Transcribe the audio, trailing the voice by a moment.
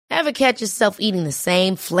Ever catch yourself eating the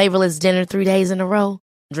same flavorless dinner 3 days in a row?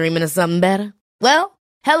 Dreaming of something better? Well,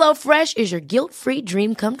 HelloFresh is your guilt-free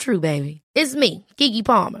dream come true, baby. It's me, Keke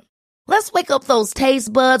Palmer. Let's wake up those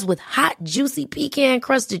taste buds with hot, juicy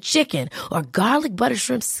pecan-crusted chicken or garlic butter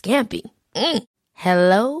shrimp scampi.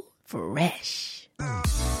 Hello Fresh.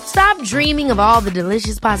 Stop dreaming of all the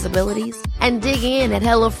delicious possibilities and dig in at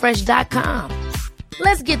HelloFresh.com.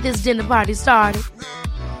 Let's get this dinner party started.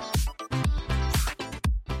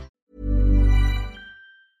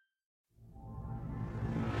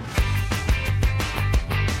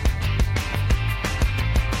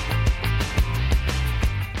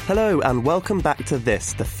 Hello and welcome back to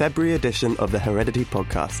this, the February edition of the Heredity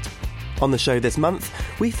podcast. On the show this month,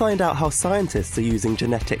 we find out how scientists are using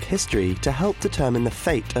genetic history to help determine the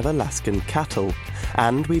fate of Alaskan cattle,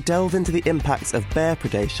 and we delve into the impacts of bear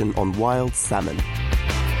predation on wild salmon.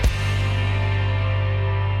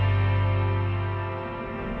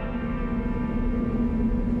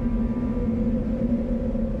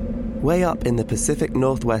 Way up in the Pacific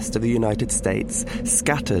Northwest of the United States,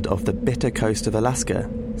 scattered off the bitter coast of Alaska,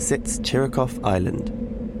 sits Chiricahua Island.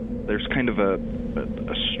 There's kind of a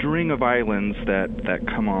string of islands that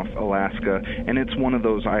come off Alaska, and it's one of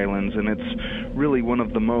those islands, and it's really one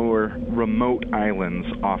of the more remote islands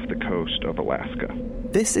off the coast of Alaska.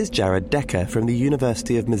 This is Jared Decker from the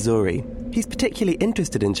University of Missouri. He's particularly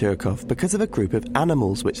interested in Chiricahua because of a group of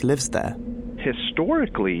animals which lives there.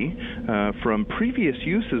 Historically, from previous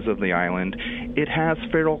uses of the island, it has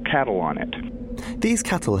feral cattle on it. These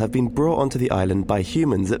cattle have been brought onto the island by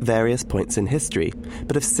humans at various points in history,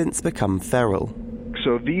 but have since become feral.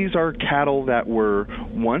 So these are cattle that were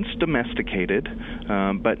once domesticated,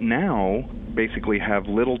 but now basically have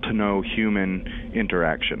little to no human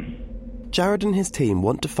interaction. Jared and his team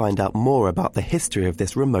want to find out more about the history of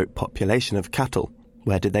this remote population of cattle.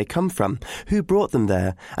 Where did they come from? Who brought them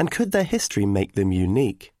there? And could their history make them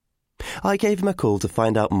unique? I gave him a call to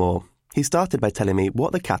find out more. He started by telling me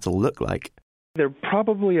what the cattle look like. They're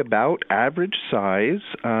probably about average size.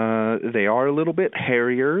 They are a little bit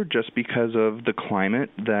hairier just because of the climate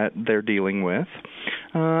that they're dealing with.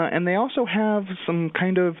 And they also have some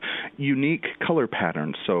kind of unique color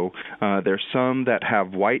patterns. So there's some that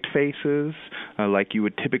have white faces, like you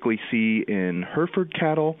would typically see in Hereford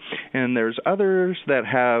cattle, and there's others that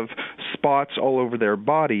have spots all over their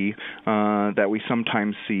body that we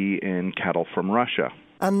sometimes see in cattle from Russia.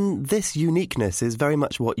 And this uniqueness is very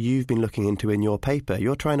much what you've been looking into in your paper.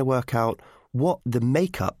 You're trying to work out what the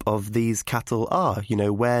makeup of these cattle are. You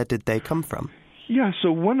know, where did they come from? Yeah,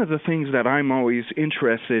 so one of the things that I'm always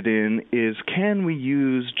interested in is, can we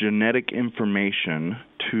use genetic information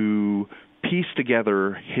to piece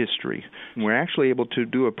together history? And we're actually able to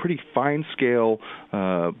do a pretty fine-scale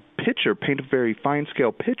paint a very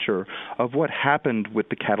fine-scale picture of what happened with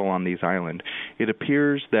the cattle on these islands. It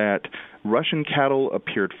appears that Russian cattle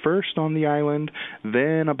appeared first on the island.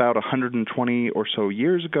 Then about 120 or so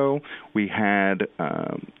years ago, we had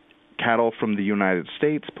cattle from the United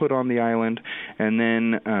States put on the island, and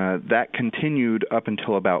then that continued up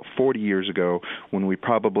until about 40 years ago when we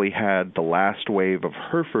probably had the last wave of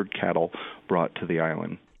Hereford cattle brought to the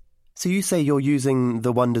island. So you say you're using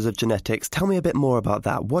the wonders of genetics. Tell me a bit more about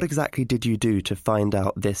that. What exactly did you do to find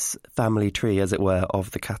out this family tree, as it were,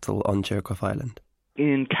 of the cattle on Chiricahua Island?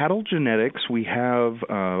 In cattle genetics, we have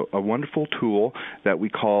a wonderful tool that we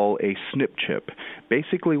call a SNP chip.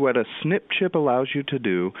 Basically, what a SNP chip allows you to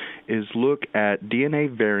do is look at DNA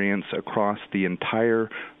variants across the entire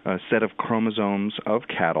set of chromosomes of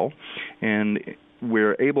cattle, and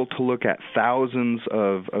we're able to look at thousands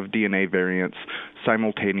of DNA variants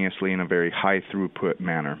simultaneously in a very high throughput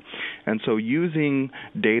manner. And so using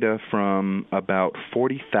data from about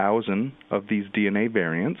 40,000 of these DNA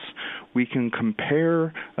variants, we can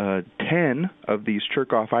compare 10 of these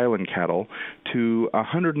Chiricahua Island cattle to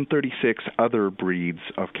 136 other breeds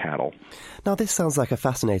of cattle. Now, this sounds like a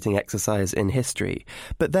fascinating exercise in history,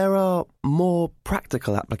 but there are more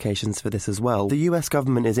practical applications for this as well. The US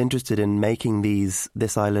government is interested in making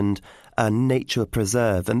this island a nature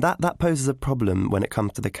preserve, and that poses a problem when it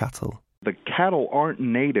comes to the cattle. The cattle aren't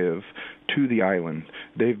native to the island.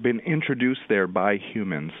 They've been introduced there by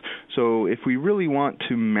humans. So if we really want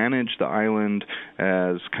to manage the island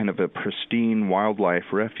as kind of a pristine wildlife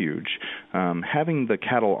refuge, having the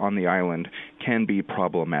cattle on the island can be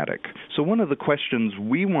problematic. So one of the questions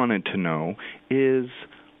we wanted to know is,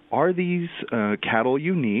 are these cattle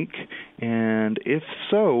unique And if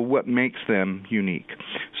so, what makes them unique?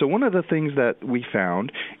 So one of the things that we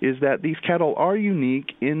found is that these cattle are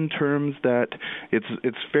unique in terms that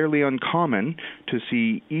it's fairly uncommon to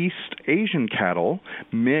see East Asian cattle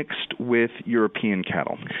mixed with European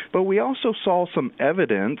cattle. But we also saw some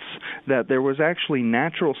evidence that there was actually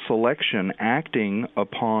natural selection acting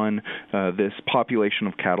upon this population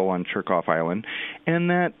of cattle on Chirikoff Island, and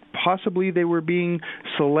that possibly they were being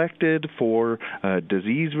selected for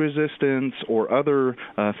disease resistance or other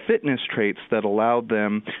fitness traits that allowed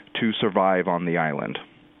them to survive on the island.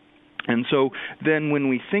 And so then when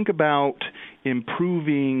we think about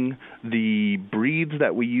improving the breeds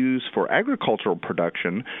that we use for agricultural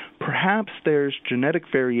production, perhaps there's genetic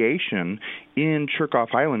variation in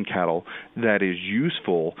Chirikoff Island cattle that is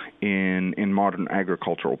useful in modern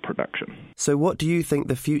agricultural production. So what do you think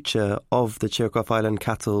the future of the Chirikoff Island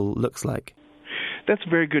cattle looks like? That's a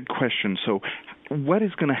very good question. So what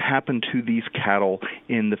is going to happen to these cattle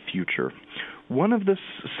in the future? One of the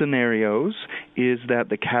scenarios is that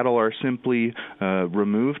the cattle are simply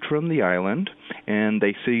removed from the island and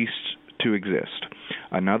they cease to exist.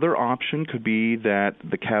 Another option could be that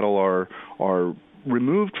the cattle are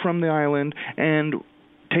removed from the island and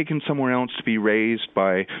taken somewhere else to be raised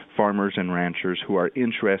by farmers and ranchers who are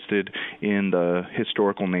interested in the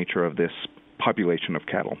historical nature of this population of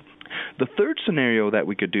cattle. The third scenario that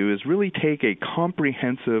we could do is really take a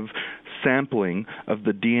comprehensive sampling of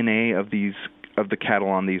the DNA of the cattle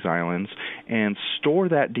on these islands and store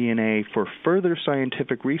that DNA for further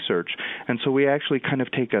scientific research. And so we actually kind of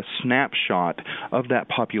take a snapshot of that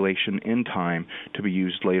population in time to be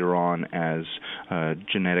used later on as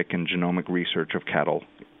genetic and genomic research of cattle.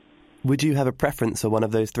 Would you have a preference for one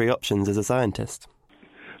of those three options as a scientist?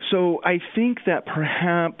 So I think that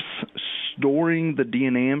perhaps storing the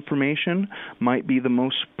DNA information might be the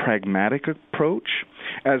most pragmatic approach.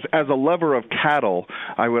 As a lover of cattle,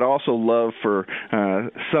 I would also love for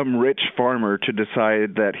some rich farmer to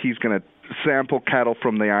decide that he's going to sample cattle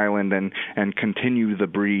from the island and continue the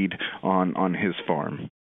breed on his farm.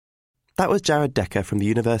 That was Jared Decker from the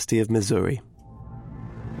University of Missouri.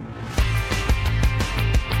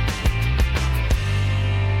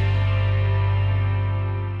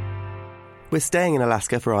 We're staying in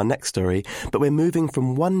Alaska for our next story, but we're moving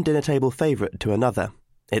from one dinner table favourite to another.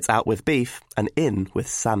 It's out with beef and in with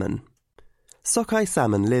salmon. Sockeye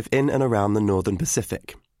salmon live in and around the northern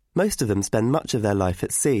Pacific. Most of them spend much of their life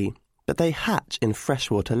at sea, but they hatch in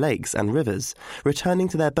freshwater lakes and rivers, returning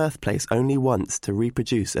to their birthplace only once to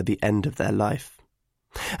reproduce at the end of their life.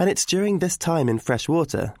 And it's during this time in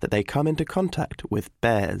freshwater that they come into contact with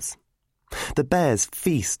bears. The bears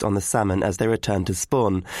feast on the salmon as they return to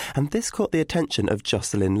spawn, and this caught the attention of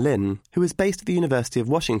Jocelyn Lin, who was based at the University of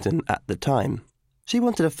Washington at the time. She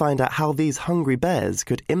wanted to find out how these hungry bears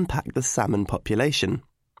could impact the salmon population.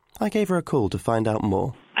 I gave her a call to find out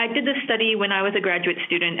more. I did this study when I was a graduate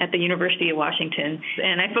student at the University of Washington,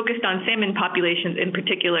 and I focused on salmon populations in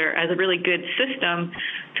particular as a really good system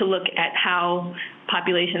to look at how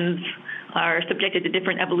populations are subjected to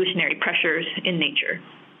different evolutionary pressures in nature.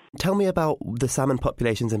 Tell me about the salmon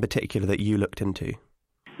populations in particular that you looked into.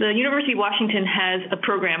 The University of Washington has a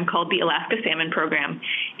program called the Alaska Salmon Program,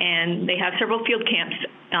 and they have several field camps,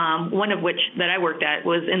 one of which that I worked at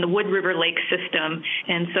was in the Wood River Lake system.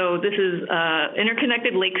 And so this is an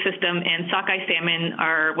interconnected lake system, and sockeye salmon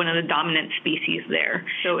are one of the dominant species there.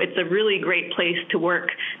 So it's a really great place to work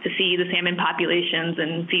to see the salmon populations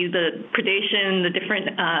and see the predation, the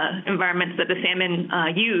different environments that the salmon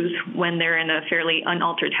use when they're in a fairly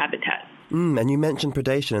unaltered habitat. And you mentioned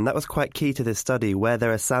predation, and that was quite key to this study. Where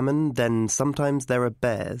there are salmon, then sometimes there are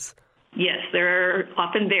bears. Yes, there are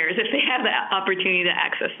often bears if they have the opportunity to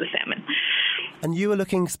access the salmon. And you were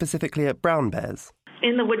looking specifically at brown bears?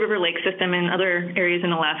 In the Wood River Lake system and other areas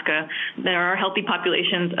in Alaska, there are healthy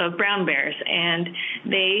populations of brown bears, and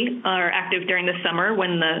they are active during the summer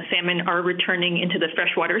when the salmon are returning into the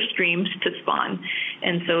freshwater streams to spawn.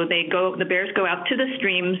 And so the bears go out to the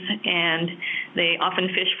streams, and they often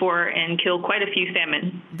fish for and kill quite a few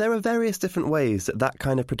salmon. There are various different ways that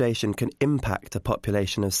kind of predation can impact a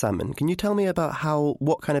population of salmon. Can you tell me about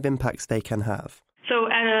what kind of impacts they can have? So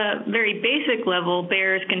at a very basic level,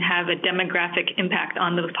 bears can have a demographic impact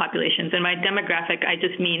on those populations. And by demographic, I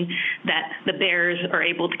just mean that the bears are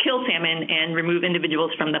able to kill salmon and remove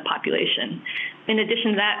individuals from the population. In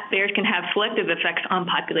addition to that, bears can have selective effects on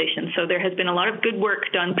populations. So there has been a lot of good work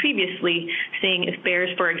done previously seeing if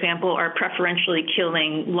bears, for example, are preferentially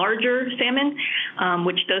killing larger salmon,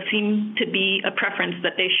 which does seem to be a preference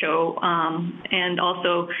that they show. And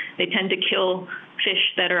also, they tend to kill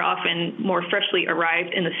fish that are often more freshly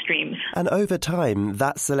arrived in the streams. And over time,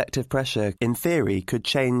 that selective pressure, in theory, could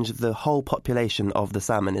change the whole population of the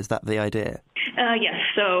salmon. Is that the idea? Yes.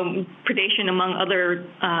 So predation, among other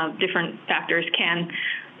different factors, can,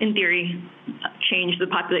 in theory, change the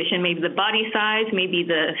population, maybe the body size, maybe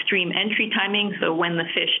the stream entry timing. So when the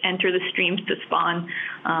fish enter the streams to spawn,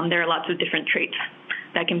 there are lots of different traits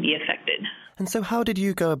that can be affected. And so how did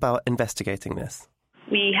you go about investigating this?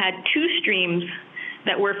 We had 2 streams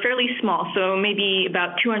that were fairly small, so maybe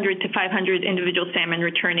about 200 to 500 individual salmon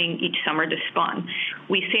returning each summer to spawn.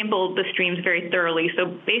 We sampled the streams very thoroughly.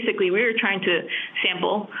 So basically, we were trying to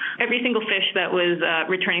sample every single fish that was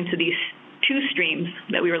returning to these 2 streams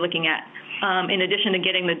that we were looking at. In addition to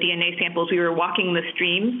getting the DNA samples, we were walking the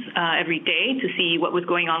streams every day to see what was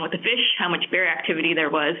going on with the fish, how much bear activity there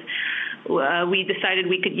was. We decided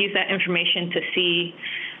we could use that information to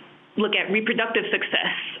look at reproductive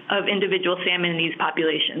success of individual salmon in these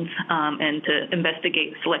populations and to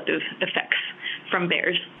investigate selective effects from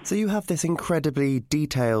bears. So you have this incredibly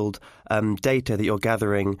detailed data that you're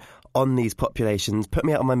gathering on these populations. Put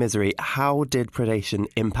me out of my misery. How did predation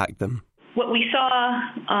impact them? What we saw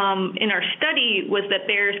in our study was that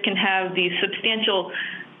bears can have these substantial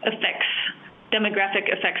effects, demographic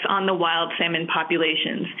effects on the wild salmon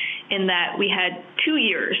populations, in that we had 2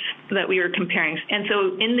 years that we were comparing. And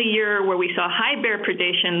so in the year where we saw high bear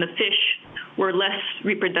predation, the fish were less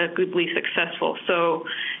reproductively successful. So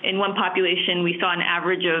in one population, we saw an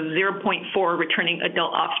average of 0.4 returning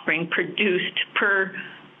adult offspring produced per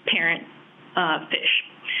parent fish.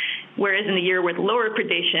 Whereas in the year with lower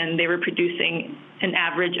predation, they were producing an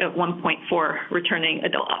average of 1.4 returning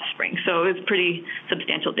adult offspring. So it was a pretty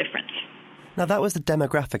substantial difference. Now, that was the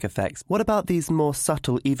demographic effects. What about these more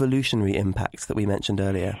subtle evolutionary impacts that we mentioned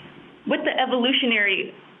earlier? With the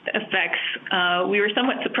evolutionary effects, we were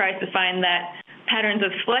somewhat surprised to find that patterns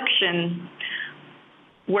of selection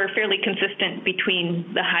were fairly consistent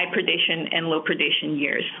between the high predation and low predation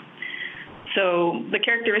years. So the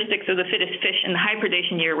characteristics of the fittest fish in the high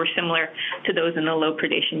predation year were similar to those in the low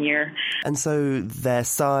predation year. And so their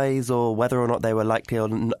size or whether or not they were likely or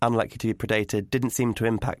unlikely to be predated didn't seem to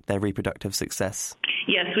impact their reproductive success?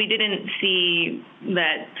 Yes, we didn't see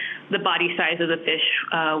that the body size of the fish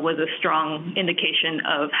was a strong indication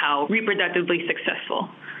of how reproductively successful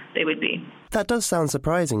they would be. That does sound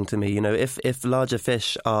surprising to me. You know, if larger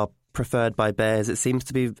fish are preferred by bears, it seems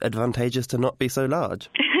to be advantageous to not be so large.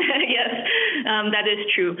 That is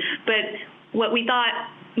true. But what we thought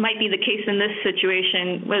might be the case in this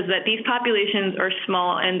situation was that these populations are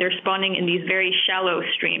small and they're spawning in these very shallow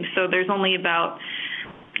streams. So there's only about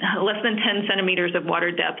less than 10 centimeters of water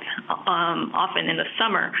depth often in the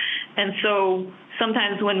summer. And so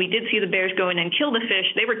sometimes when we did see the bears go in and kill the fish,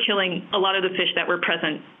 they were killing a lot of the fish that were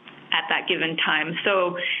present at that given time.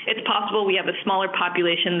 So it's possible we have a smaller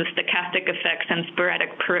population. The stochastic effects and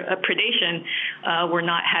sporadic predation were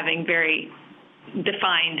not having very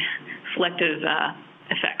defined selective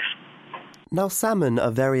effects. Now, salmon are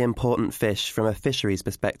very important fish from a fisheries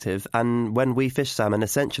perspective, and when we fish salmon,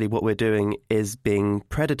 essentially what we're doing is being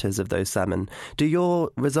predators of those salmon. Do your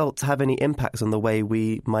results have any impacts on the way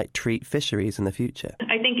we might treat fisheries in the future?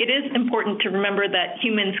 I think it is important to remember that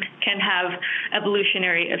humans can have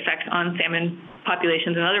evolutionary effects on salmon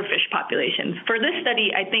populations and other fish populations. For this study,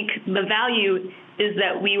 I think the value is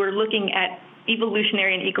that we were looking at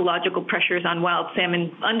evolutionary and ecological pressures on wild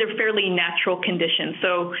salmon under fairly natural conditions.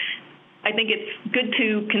 So I think it's good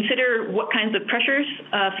to consider what kinds of pressures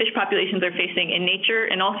fish populations are facing in nature,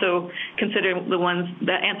 and also consider the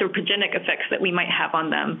anthropogenic effects that we might have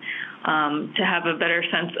on them, to have a better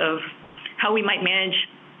sense of how we might manage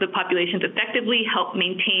the populations effectively, help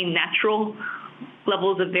maintain natural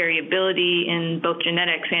levels of variability in both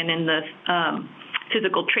genetics and in the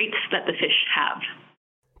physical traits that the fish have.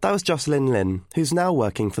 That was Jocelyn Lin, who's now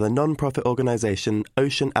working for the non-profit organisation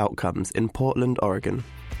Ocean Outcomes in Portland, Oregon.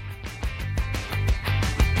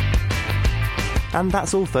 And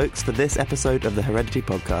that's all, folks, for this episode of the Heredity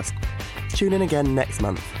Podcast. Tune in again next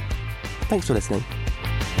month. Thanks for listening.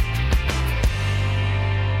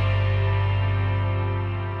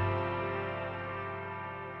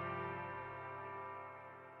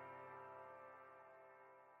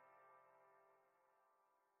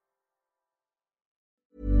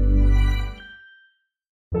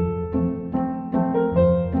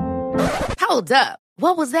 Hold up.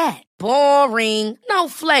 What was that? Boring. No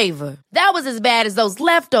flavor. That was as bad as those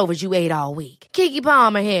leftovers you ate all week. Keke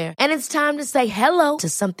Palmer here. And it's time to say hello to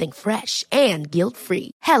something fresh and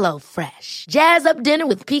guilt-free. Hello Fresh. Jazz up dinner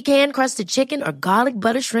with pecan-crusted chicken or garlic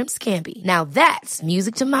butter shrimp scampi. Now that's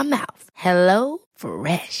music to my mouth. Hello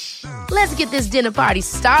Fresh. Let's get this dinner party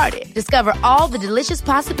started. Discover all the delicious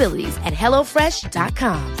possibilities at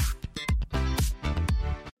HelloFresh.com.